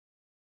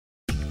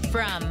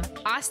From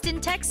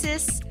Austin,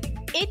 Texas,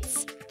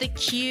 it's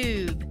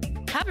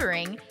theCUBE,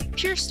 covering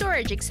Pure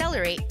Storage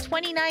Accelerate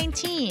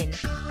 2019.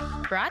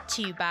 Brought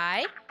to you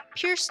by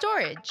Pure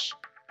Storage.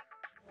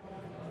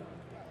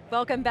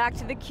 Welcome back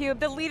to theCUBE,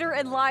 the leader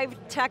in live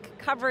tech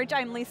coverage.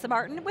 I'm Lisa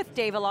Martin with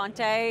Dave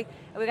Vellante.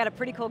 And we've got a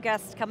pretty cool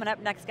guest coming up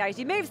next, guys.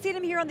 You may have seen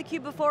him here on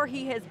theCUBE before.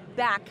 He is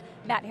back,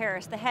 Matt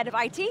Harris, the head of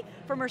IT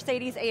for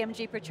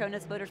Mercedes-AMG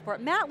Petronas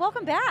Motorsport. Matt,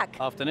 welcome back.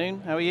 Afternoon,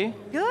 how are you?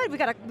 Good, we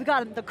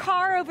got the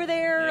car over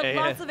there,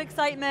 lots of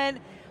excitement.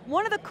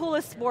 One of the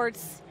coolest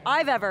sports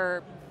I've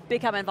ever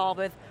become involved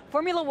with.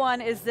 Formula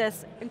One is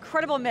this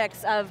incredible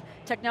mix of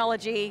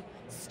technology,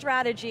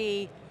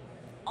 strategy,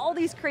 all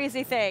these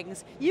crazy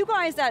things. You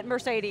guys at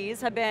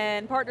Mercedes have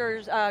been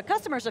partners,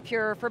 customers of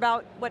Pure for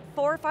about, what,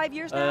 4 or 5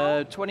 years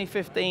now?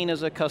 2015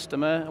 as a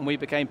customer, and we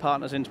became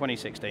partners in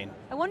 2016.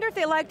 I wonder if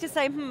they like to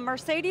say,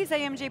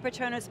 Mercedes-AMG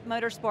Petronas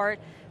Motorsport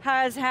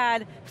has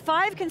had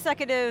 5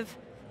 consecutive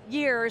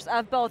years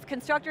of both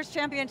Constructors'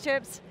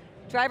 Championships,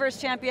 Drivers'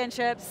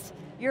 Championships.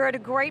 You're at a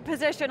great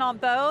position on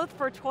both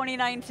for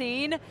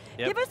 2019. Yep.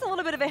 Give us a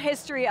little bit of a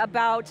history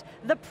about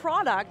the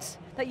product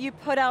that you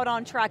put out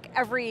on track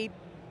every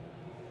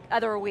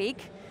other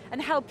week,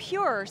 and how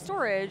Pure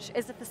Storage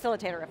is a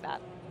facilitator of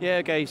that. Yeah,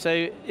 okay,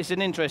 so it's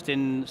an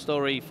interesting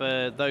story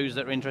for those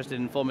that are interested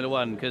in Formula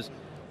One, because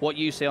what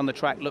you see on the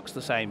track looks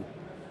the same,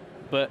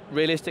 but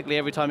realistically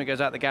every time it goes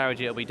out the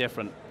garage it'll be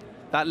different.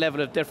 That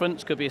level of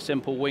difference could be a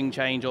simple wing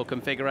change or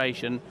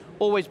configuration,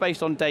 always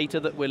based on data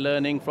that we're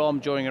learning from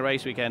during a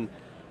race weekend,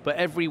 but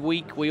every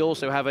week we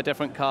also have a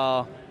different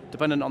car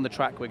dependent on the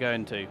track we're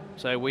going to.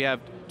 So we have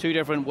 2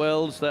 different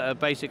worlds that are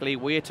basically,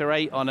 we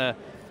iterate on a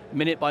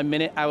minute by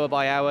minute, hour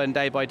by hour, and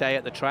day by day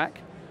at the track.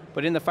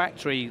 But in the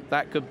factory,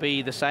 that could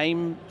be the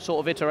same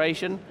sort of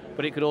iteration,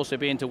 but it could also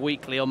be into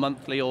weekly or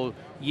monthly or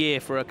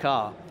year for a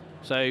car.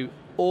 So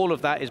all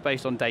of that is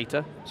based on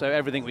data. So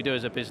everything we do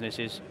as a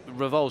business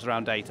revolves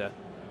around data.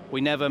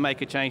 We never make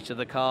a change to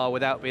the car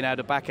without being able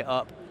to back it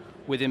up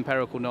with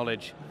empirical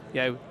knowledge. You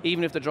know,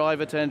 even if the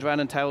driver turns around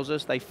and tells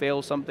us they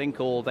feel something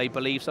or they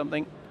believe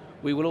something,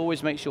 we will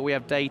always make sure we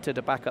have data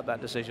to back up that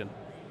decision.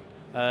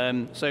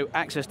 So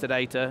access to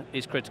data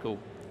is critical.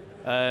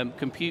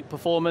 Compute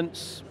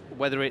performance,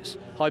 whether it's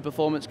high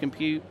performance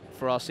compute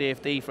for our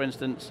CFD, for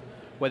instance,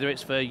 whether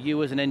it's for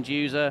you as an end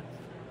user,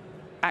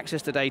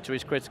 access to data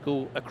is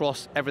critical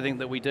across everything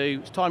that we do.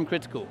 It's time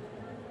critical.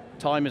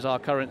 Time is our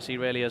currency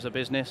really as a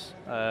business.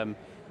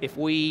 If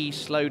we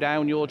slow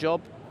down your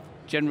job,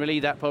 generally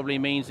that probably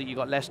means that you've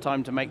got less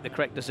time to make the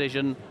correct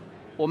decision,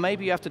 or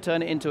maybe you have to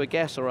turn it into a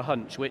guess or a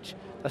hunch, which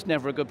that's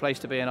never a good place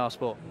to be in our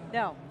sport.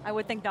 No, I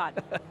would think not.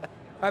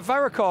 If I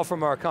recall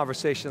from our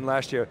conversation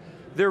last year,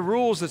 there are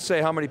rules that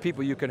say how many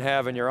people you can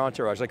have in your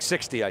entourage, like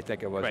 60 I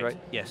think it was, right?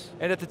 Yes.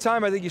 And at the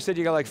time I think you said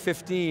you got like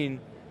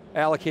 15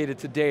 allocated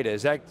to data.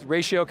 Is that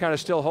ratio kind of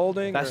still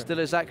holding? That's still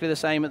exactly the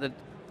same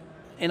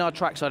in our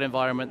trackside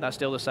environment, that's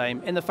still the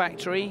same. In the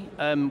factory,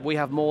 we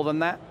have more than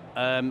that,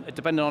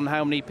 depending on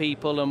how many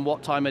people and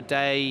what time of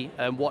day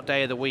and what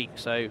day of the week.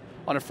 So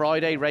on a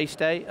Friday, race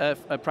day,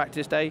 a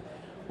practice day,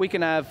 we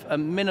can have a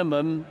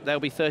minimum, there'll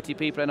be 30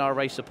 people in our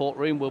race support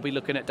room, we'll be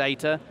looking at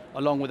data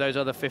along with those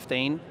other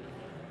 15.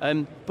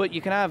 But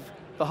you can have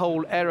the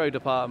whole aero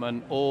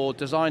department or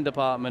design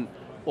department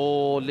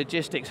or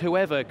logistics,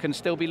 whoever can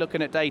still be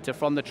looking at data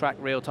from the track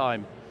real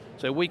time.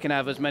 So we can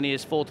have as many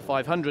as 400 to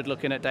 500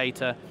 looking at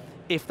data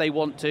if they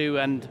want to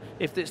and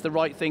if it's the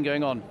right thing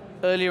going on.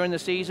 Earlier in the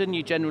season,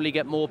 you generally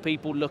get more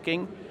people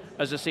looking.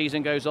 As the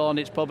season goes on,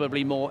 it's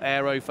probably more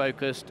aero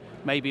focused,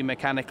 maybe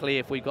mechanically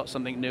if we've got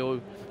something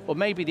new, or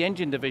maybe the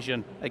engine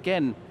division,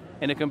 again,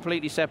 in a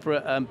completely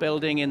separate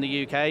building in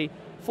the UK,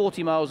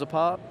 40 miles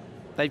apart,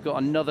 they've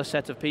got another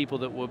set of people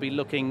that will be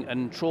looking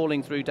and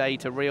trawling through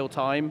data real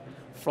time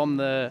from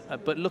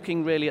but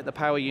looking really at the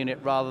power unit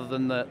rather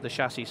than the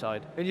chassis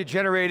side. And you're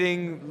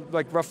generating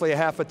like roughly a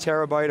half a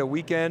terabyte a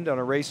weekend on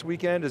a race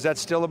weekend. Is that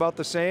still about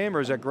the same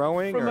or is that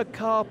growing? From a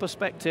car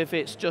perspective,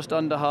 it's just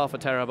under half a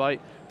terabyte,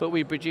 but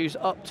we produce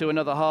up to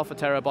another half a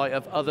terabyte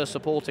of other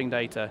supporting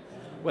data,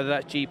 whether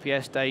that's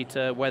GPS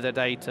data, weather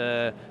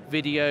data,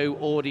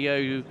 video,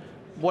 audio,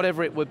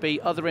 whatever it would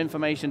be, other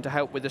information to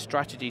help with the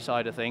strategy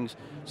side of things.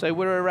 So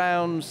we're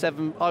around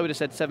I would have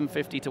said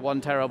 750 to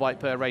 1 terabyte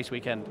per race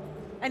weekend.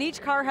 And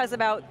each car has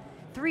about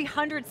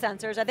 300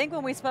 sensors. I think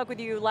when we spoke with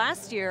you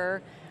last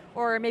year,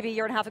 or maybe a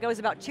year and a half ago, it was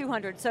about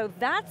 200. So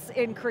that's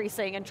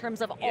increasing in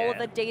terms of all of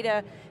the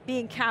data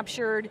being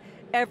captured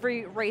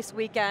every race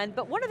weekend.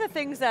 But one of the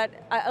things that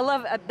I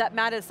love that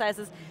Matt says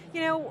is,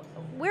 you know,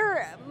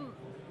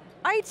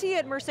 IT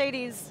at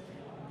Mercedes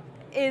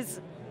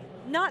is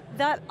not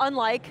that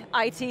unlike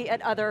IT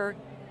at other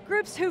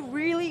groups who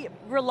really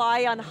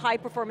rely on high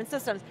performance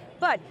systems.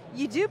 But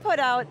you do put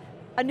out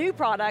a new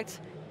product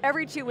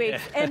every 2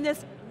 weeks in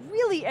this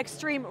really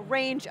extreme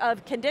range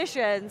of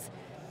conditions.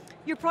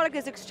 Your product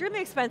is extremely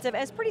expensive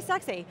and it's pretty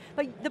sexy,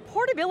 but the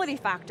portability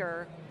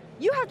factor,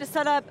 you have to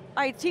set up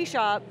IT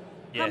shop,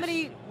 how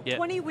many,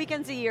 20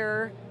 weekends a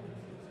year,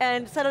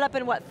 and set it up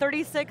in what,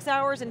 36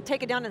 hours and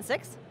take it down in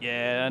 6?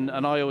 Yeah, and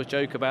I always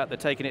joke about the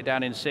taking it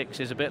down in 6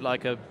 is a bit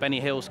like a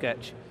Benny Hill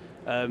sketch.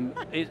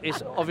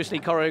 It's obviously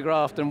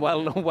choreographed and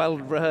well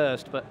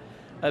rehearsed, but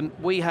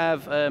we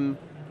have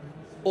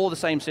all the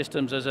same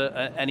systems as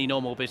any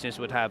normal business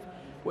would have.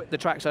 The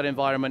trackside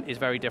environment is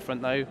very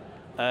different though.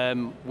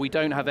 We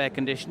don't have air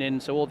conditioning,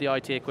 so all the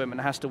IT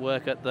equipment has to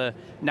work at the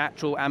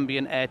natural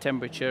ambient air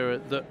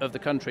temperature of the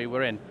country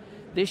we're in.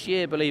 This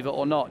year, believe it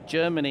or not,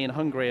 Germany and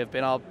Hungary have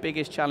been our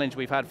biggest challenge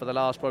we've had for the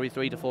last probably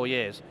 3 to 4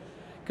 years,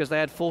 because they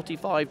had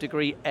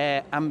 45-degree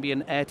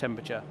ambient air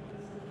temperature.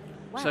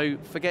 Wow. So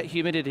forget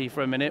humidity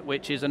for a minute,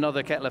 which is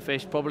another kettle of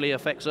fish, probably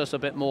affects us a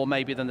bit more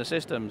maybe than the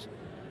systems.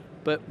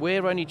 But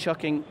we're only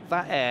chucking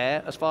that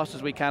air as fast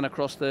as we can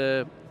across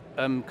the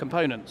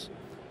components.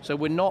 So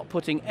we're not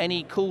putting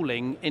any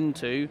cooling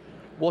into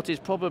what is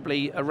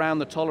probably around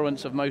the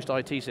tolerance of most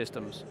IT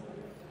systems.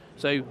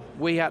 So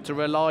we had to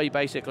rely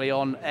basically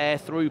on air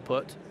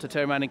throughput to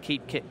turn around and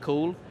keep kit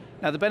cool.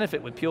 Now the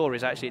benefit with Pure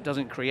is actually it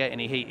doesn't create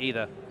any heat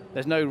either.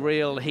 There's no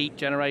real heat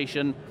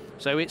generation,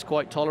 so it's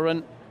quite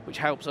tolerant, which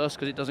helps us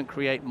because it doesn't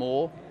create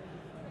more.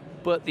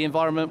 But the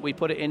environment we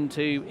put it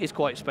into is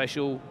quite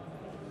special.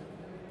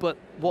 But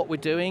what we're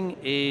doing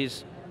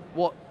is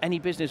what any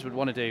business would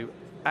want to do.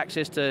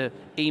 Access to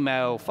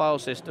email, file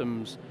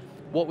systems.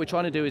 What we're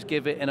trying to do is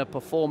give it in a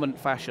performant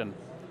fashion.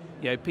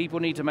 You know, people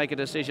need to make a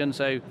decision,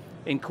 so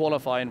in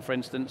qualifying, for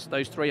instance,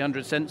 those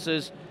 300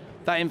 sensors,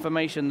 that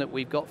information that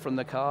we've got from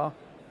the car,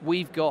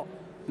 we've got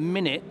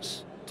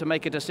minutes to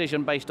make a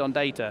decision based on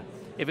data.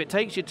 If it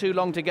takes you too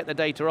long to get the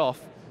data off,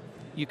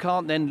 you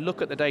can't then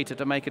look at the data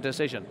to make a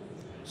decision.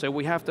 So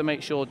we have to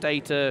make sure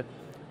data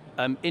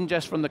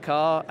ingest from the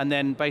car and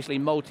then basically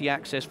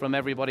multi-access from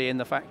everybody in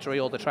the factory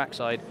or the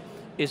trackside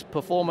is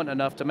performant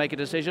enough to make a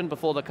decision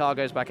before the car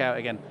goes back out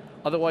again.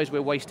 Otherwise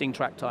we're wasting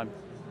track time.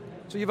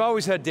 So you've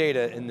always had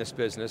data in this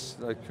business.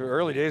 Like the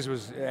early days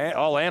was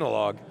all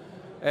analog,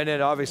 and it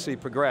obviously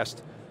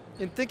progressed.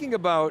 In thinking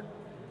about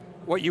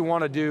what you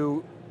want to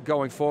do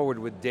going forward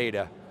with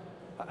data,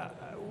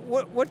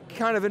 what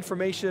kind of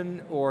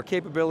information or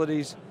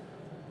capabilities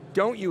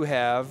don't you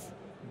have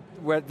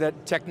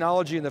that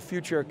technology in the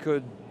future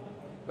could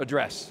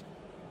address?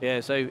 Yeah,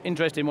 so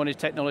interesting one is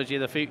technology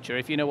of the future.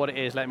 If you know what it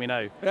is, let me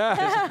know.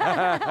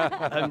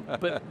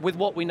 But with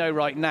what we know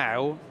right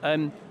now,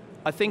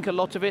 I think a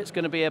lot of it's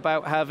going to be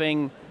about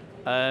having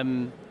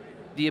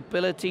the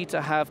ability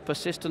to have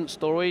persistent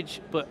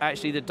storage, but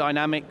actually the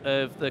dynamic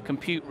of the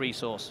compute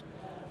resource.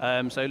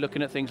 So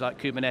looking at things like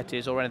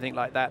Kubernetes or anything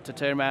like that to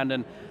turn around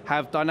and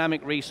have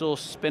dynamic resource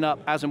spin up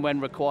as and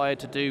when required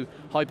to do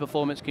high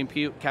performance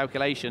compute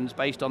calculations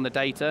based on the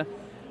data.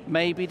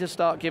 Maybe to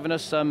start giving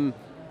us some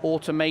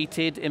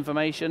automated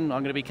information.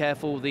 I'm going to be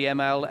careful, the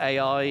ML,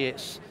 AI,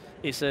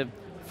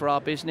 for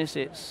our business,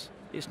 it's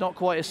not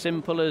quite as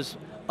simple as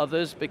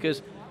others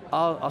because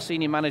our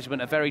senior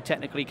management are very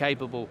technically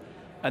capable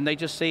and they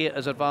just see it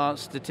as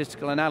advanced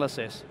statistical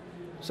analysis.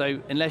 So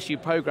unless you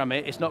program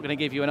it, it's not going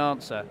to give you an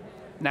answer.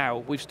 Now,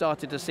 we've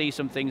started to see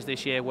some things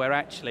this year where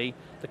actually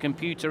the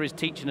computer is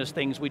teaching us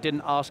things we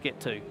didn't ask it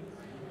to.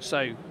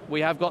 So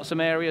we have got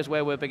some areas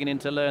where we're beginning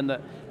to learn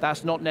that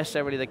that's not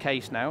necessarily the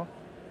case now.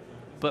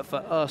 But for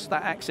us,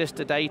 that access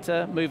to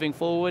data moving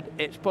forward,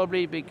 it's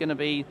probably going to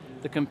be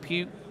the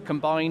compute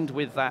combined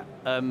with that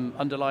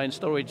underlying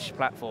storage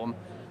platform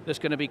that's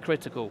going to be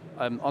critical.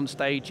 On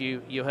stage,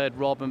 you heard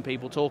Rob and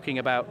people talking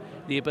about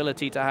the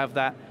ability to have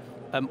that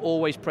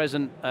always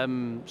present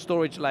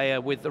storage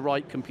layer with the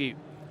right compute.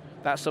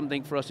 That's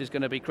something for us is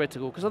going to be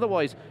critical, because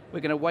otherwise we're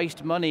going to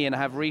waste money and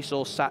have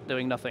resource sat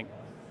doing nothing.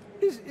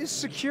 Is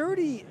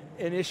security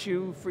an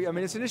issue for you? I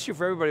mean, it's an issue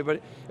for everybody,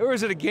 or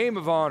is it a game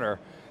of honor?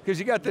 Because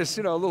you got this,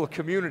 little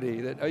community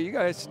that, are you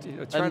guys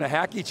trying to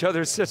hack each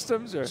other's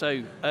systems? Or?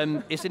 So,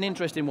 it's an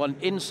interesting one.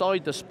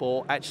 Inside the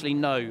sport, actually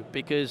no,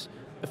 because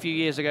a few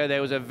years ago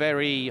there was a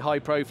very high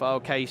profile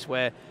case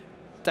where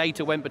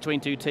data went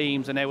between two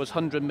teams and there was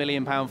 £100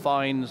 million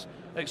fines,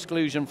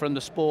 exclusion from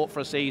the sport for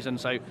a season,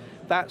 so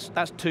that's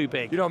too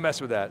big. You don't mess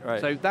with that, right?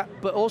 So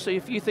but also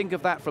if you think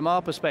of that from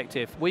our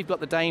perspective, we've got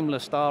the Daimler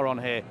star on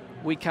here.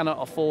 We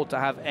cannot afford to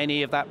have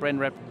any of that brand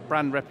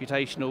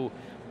reputational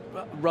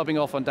rubbing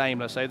off on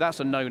Daimler, so that's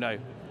a no-no.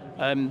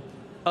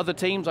 Other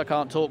teams I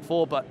can't talk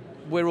for, but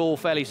we're all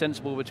fairly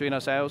sensible between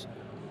ourselves.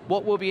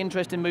 What will be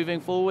interesting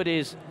moving forward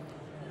is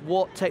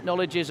what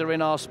technologies are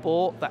in our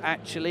sport that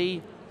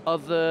actually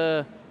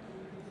whether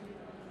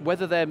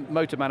they're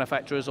motor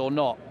manufacturers or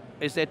not,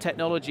 is there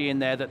technology in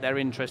there that they're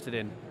interested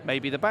in?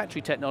 Maybe the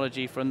battery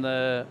technology from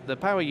the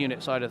power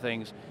unit side of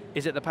things.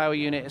 Is it the power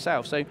unit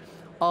itself? So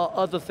are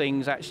other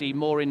things actually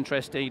more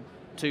interesting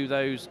to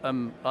those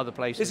other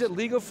places? Is it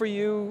legal for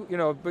you,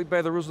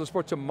 by the rules of the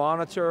sport, to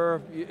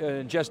monitor,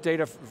 ingest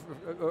data,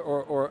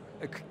 or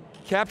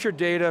capture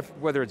data,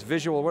 whether it's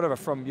visual or whatever,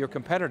 from your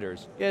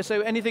competitors? Yeah,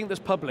 so anything that's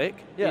public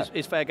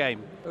is fair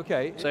game.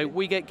 Okay. So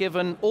we get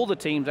given, all the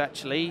teams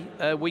actually,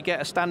 we get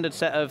a standard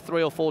set of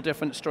 3 or 4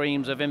 different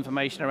streams of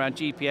information around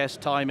GPS,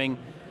 timing,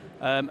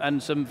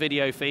 and some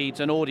video feeds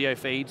and audio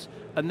feeds,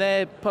 and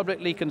they're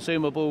publicly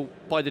consumable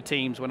by the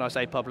teams, when I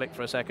say public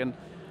for a second.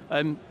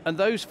 And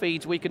those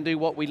feeds we can do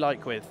what we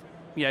like with.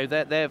 You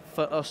know, they're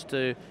for us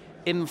to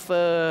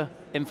infer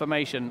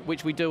information,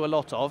 which we do a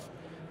lot of.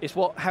 It's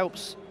what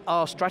helps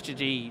our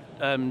strategy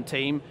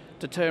team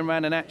to turn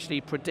around and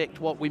actually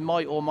predict what we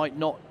might or might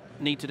not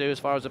need to do as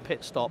far as a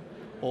pit stop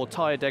or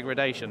tire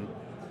degradation.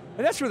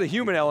 And that's where the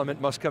human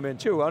element must come in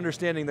too,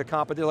 understanding the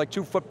they're like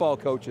two football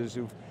coaches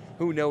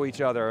who know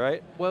each other,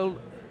 right? Well,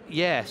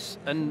 yes,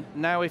 and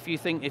now if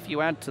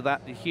you add to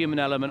that the human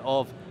element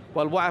of,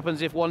 well, what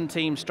happens if one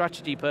team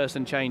strategy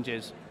person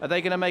changes? Are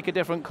they going to make a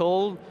different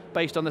call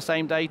based on the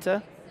same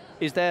data?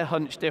 Is their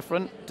hunch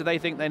different? Do they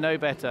think they know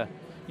better?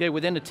 Yeah,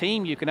 within a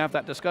team you can have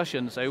that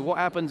discussion. So what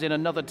happens in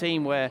another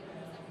team where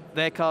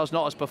their car's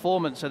not as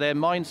performant, so their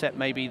mindset,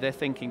 maybe they're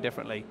thinking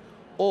differently.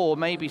 Or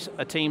maybe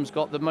a team's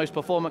got the most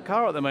performant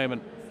car at the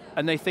moment,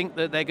 and they think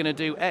that they're going to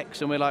do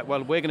X, and we're like,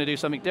 well, we're going to do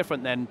something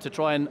different then to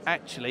try and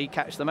actually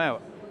catch them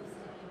out.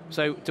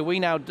 So do we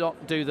now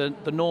do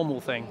the normal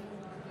thing?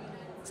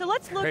 So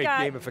let's look Great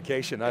at...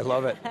 gamification, I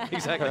love it.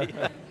 Exactly.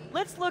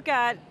 Let's look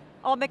at,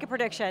 I'll make a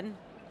prediction.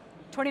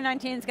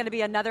 2019 is going to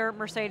be another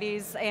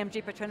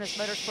Mercedes-AMG Petronas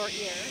Motorsport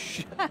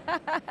year.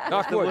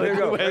 Knock wood, there you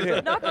go. Right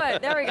here. Knock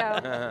wood, there we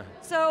go.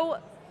 So,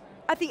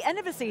 at the end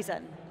of the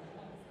season,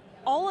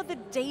 all of the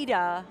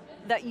data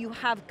that you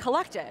have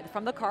collected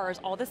from the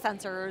cars, all the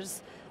sensors,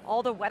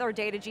 all the weather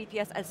data,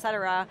 GPS, et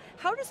cetera,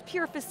 how does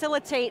Pure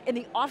facilitate in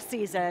the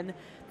off-season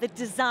the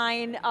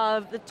design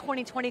of the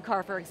 2020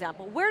 car, for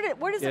example? Where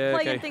does it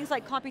play in things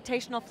like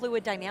computational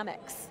fluid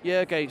dynamics? Yeah,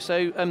 okay,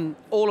 so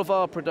all of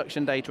our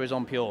production data is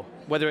on Pure.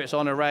 Whether it's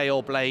on array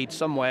or blade,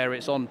 somewhere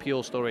it's on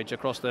Pure storage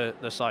across the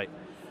site.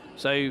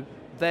 So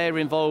they're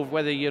involved,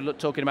 whether you're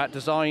talking about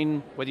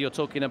design, whether you're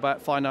talking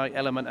about finite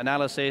element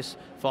analysis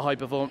for high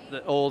performance,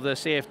 or the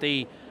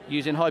CFD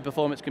using high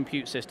performance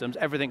compute systems,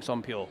 everything's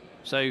on Pure.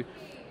 So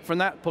from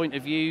that point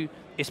of view,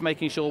 it's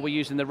making sure we're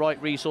using the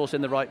right resource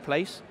in the right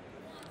place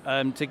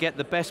to get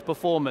the best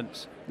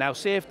performance. Now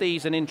CFD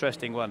is an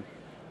interesting one,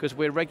 because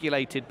we're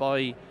regulated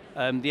by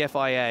the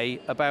FIA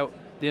about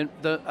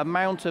the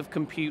amount of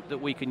compute that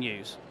we can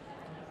use.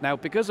 Now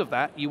because of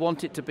that, you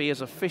want it to be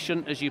as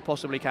efficient as you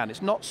possibly can.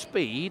 It's not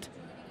speed,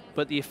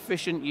 but the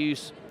efficient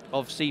use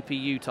of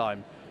CPU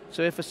time.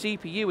 So if a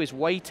CPU is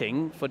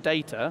waiting for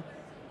data,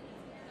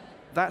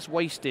 that's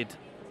wasted,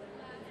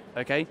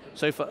 okay?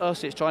 So for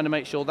us, it's trying to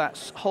make sure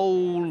that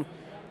whole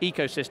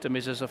ecosystem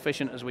is as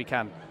efficient as we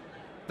can.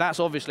 That's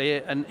obviously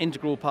an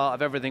integral part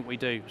of everything we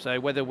do. So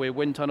whether we're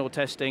wind tunnel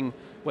testing,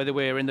 whether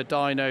we're in the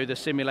dyno, the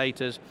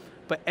simulators,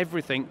 but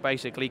everything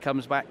basically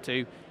comes back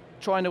to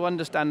trying to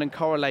understand and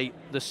correlate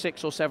the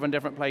 6 or 7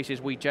 different places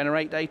we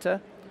generate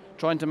data,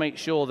 trying to make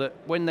sure that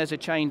when there's a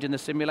change in the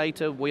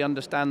simulator, we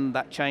understand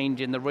that change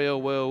in the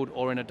real world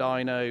or in a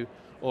dyno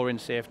or in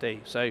CFD.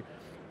 So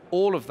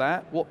all of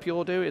that, what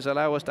Pure do is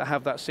allow us to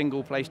have that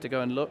single place to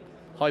go and look,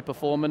 high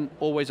performant,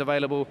 always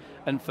available,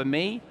 and for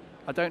me,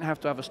 I don't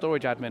have to have a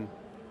storage admin.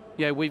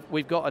 Yeah,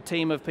 we've got a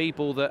team of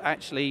people that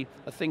actually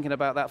are thinking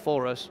about that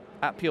for us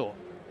at Pure.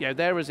 You know,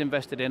 they're as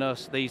invested in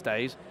us these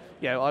days.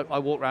 You know, I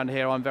walk around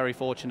here, I'm very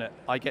fortunate.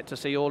 I get to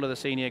see all of the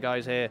senior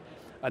guys here,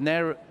 and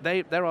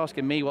they're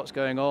asking me what's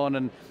going on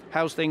and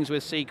how's things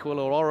with SQL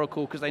or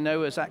Oracle, because they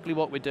know exactly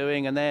what we're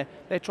doing, and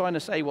they're trying to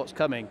say what's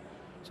coming.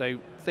 So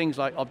things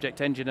like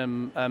Object Engine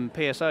and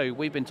PSO,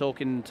 we've been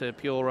talking to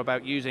Pure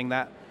about using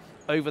that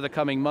over the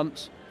coming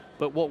months,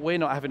 but what we're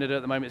not having to do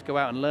at the moment is go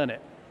out and learn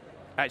it.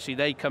 Actually,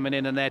 they're coming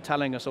in and they're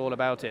telling us all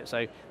about it,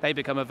 so they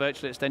become a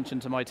virtual extension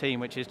to my team,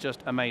 which is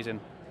just amazing.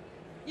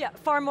 Yeah,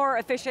 far more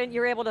efficient.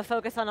 You're able to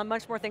focus on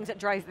much more things that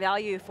drive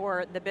value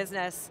for the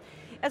business.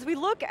 As we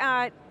look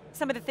at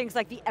some of the things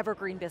like the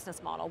evergreen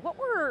business model, what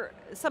were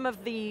some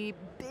of the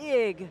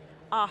big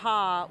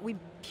aha,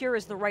 Pure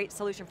is the right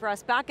solution for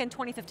us back in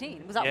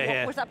 2015? Was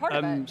that part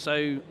of it?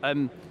 So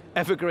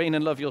evergreen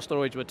and Love Your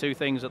Storage were two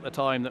things at the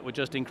time that were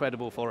just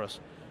incredible for us.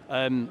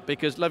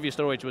 Because Love Your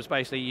Storage was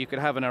basically, you could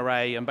have an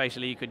array and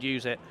basically you could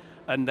use it,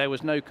 and there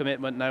was no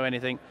commitment, no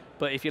anything,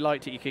 but if you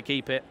liked it, you could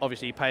keep it,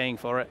 obviously paying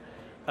for it.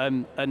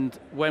 And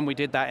when we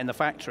did that in the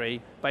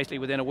factory, basically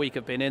within a week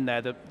of being in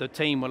there, the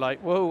team were like,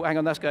 whoa, hang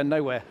on, that's going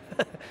nowhere.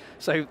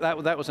 So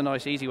that was a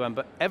nice, easy one.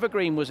 But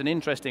evergreen was an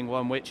interesting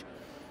one, which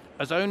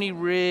has only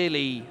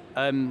really,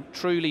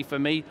 truly for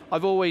me,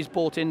 I've always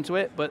bought into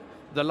it, but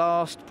the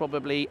last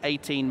probably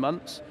 18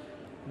 months,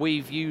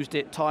 we've used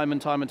it time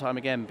and time and time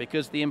again,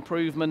 because the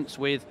improvements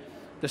with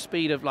the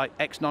speed of like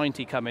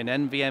X90 coming,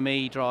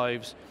 NVMe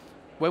drives,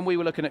 when we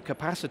were looking at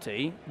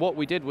capacity, what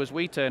we did was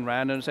we turned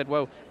around and said,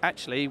 well,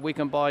 actually, we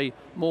can buy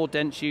more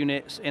dense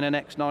units in an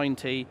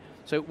X90,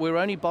 so we're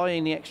only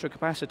buying the extra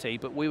capacity,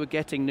 but we were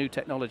getting new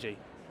technology.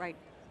 Right,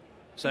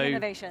 so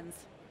innovations.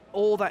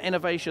 All that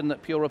innovation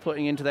that Pure are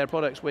putting into their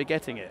products, we're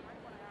getting it.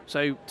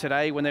 So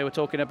today, when they were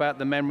talking about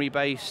the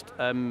memory-based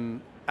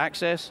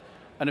access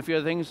and a few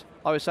other things,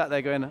 I was sat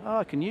there going, oh,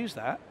 I can use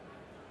that.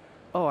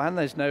 Oh, and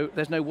there's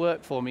no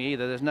work for me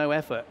either, there's no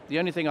effort. The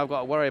only thing I've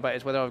got to worry about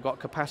is whether I've got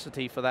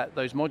capacity for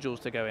those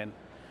modules to go in.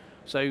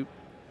 So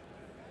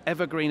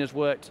Evergreen has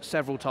worked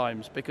several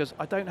times because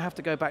I don't have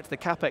to go back to the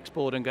CapEx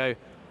board and go,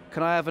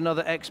 can I have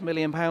another X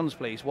million pounds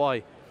please?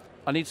 Why?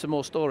 I need some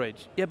more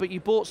storage. Yeah, but you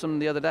bought some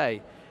the other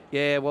day.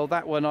 Yeah, well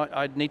that one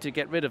I need to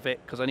get rid of it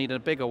because I need a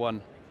bigger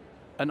one.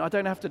 And I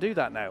don't have to do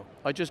that now.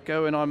 I just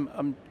go and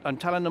I'm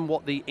telling them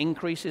what the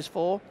increase is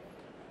for,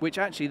 which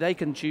actually they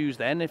can choose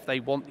then if they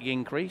want the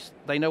increase.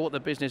 They know what the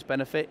business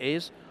benefit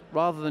is,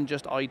 rather than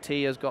just IT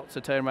has got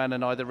to turn around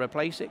and either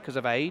replace it because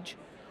of age,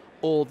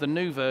 or the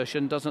new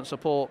version doesn't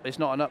support, it's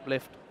not an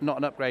uplift, not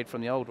an upgrade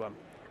from the old one.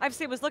 I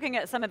was looking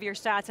at some of your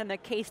stats in the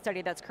case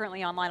study that's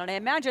currently online, and I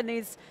imagine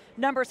these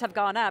numbers have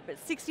gone up.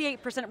 It's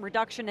 68%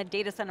 reduction in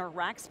data center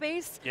rack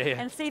space,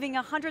 and saving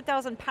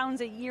 100,000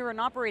 pounds a year in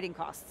operating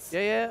costs.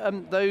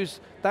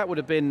 That would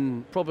have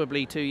been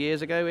probably 2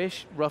 years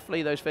ago-ish,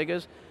 roughly, those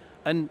figures.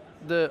 And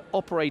the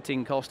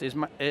operating cost is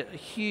a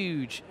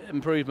huge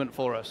improvement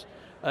for us.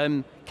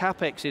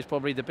 CapEx is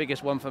probably the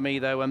biggest one for me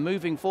though, and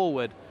moving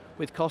forward,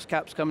 with cost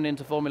caps coming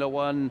into Formula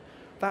One,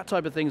 that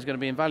type of thing is going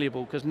to be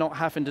invaluable, because not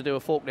having to do a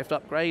forklift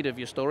upgrade of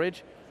your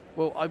storage,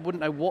 well, I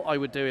wouldn't know what I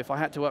would do if I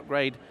had to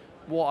upgrade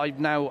what I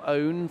now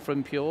own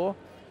from Pure.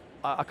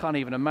 I can't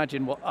even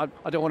imagine what,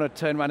 I don't want to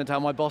turn around and tell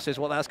my bosses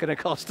what that's going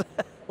to cost.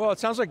 Well, it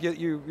sounds like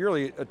you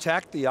really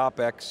attacked the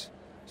OpEx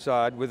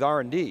side with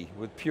R&D,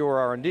 with pure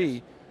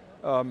R&D.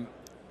 And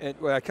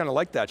I kind of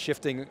like that,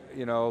 shifting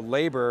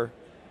labor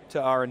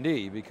to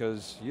R&D,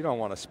 because you don't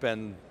want to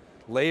spend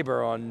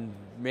labor on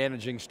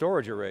managing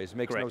storage arrays. It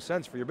makes no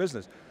sense for your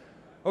business.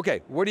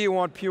 Okay, what do you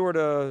want Pure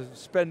to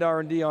spend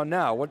R&D on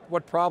now?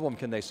 What problem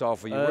can they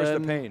solve for you? Where's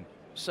the pain?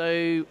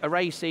 So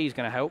Array C is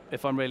going to help,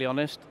 if I'm really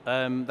honest.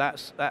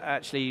 That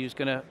actually is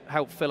going to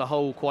help fill a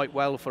hole quite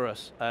well for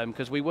us,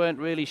 because we weren't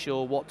really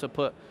sure what to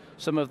put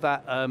some of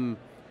that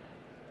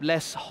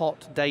less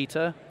hot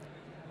data.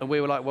 And we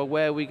were like, well,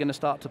 where are we going to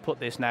start to put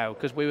this now?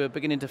 Because we were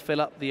beginning to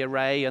fill up the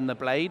array and the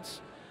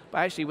blades. But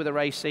actually with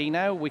Array C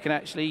now, we can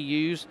actually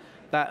use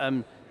that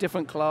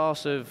different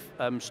class of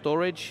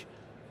storage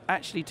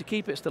actually to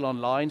keep it still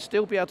online,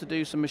 still be able to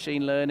do some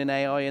machine learning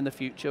AI in the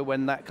future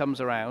when that comes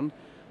around.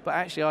 But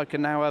actually I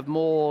can now have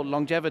more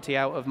longevity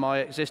out of my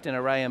existing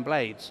array and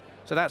blades.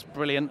 So that's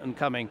brilliant and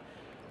coming.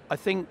 I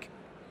think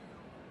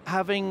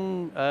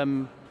having,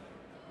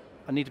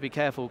 I need to be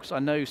careful because I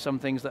know some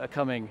things that are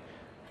coming.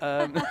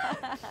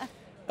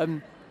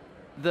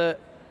 The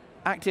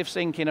active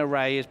sync in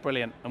Array is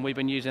brilliant, and we've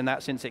been using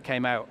that since it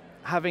came out.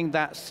 Having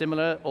that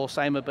similar or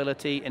same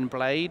ability in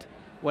Blade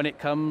when it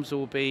comes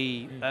will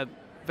be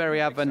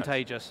very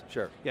advantageous.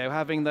 Sure.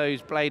 Having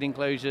those blade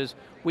enclosures,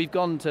 we've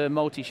gone to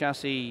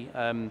multi-chassis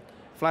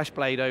flash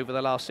blade over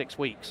the last 6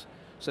 weeks,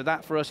 so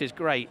that for us is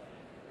great.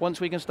 Once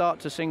we can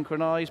start to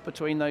synchronize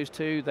between those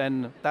two,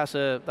 then that's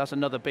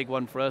another big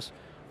one for us.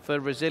 For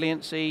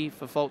resiliency,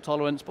 for fault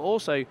tolerance, but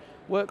also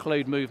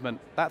workload movement.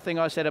 That thing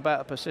I said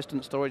about a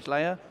persistent storage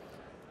layer,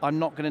 I'm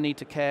not going to need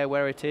to care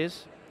where it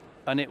is,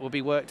 and it will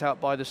be worked out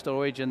by the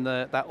storage and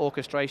that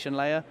orchestration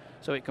layer,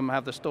 so it can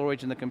have the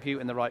storage and the compute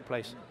in the right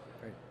place.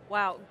 Great.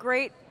 Wow,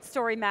 great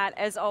story, Matt,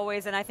 as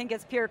always, and I think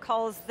as Pierre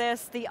calls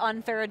this, the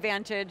unfair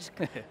advantage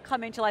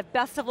coming to life.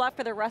 Best of luck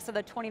for the rest of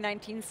the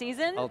 2019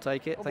 season. I'll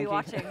take it, We'll be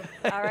watching.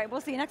 All right,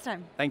 we'll see you next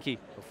time. Thank you.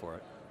 Go for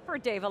it. For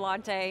Dave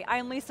Vellante,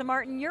 I'm Lisa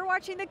Martin. You're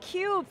watching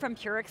theCUBE from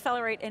Pure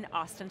Accelerate in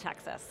Austin,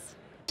 Texas.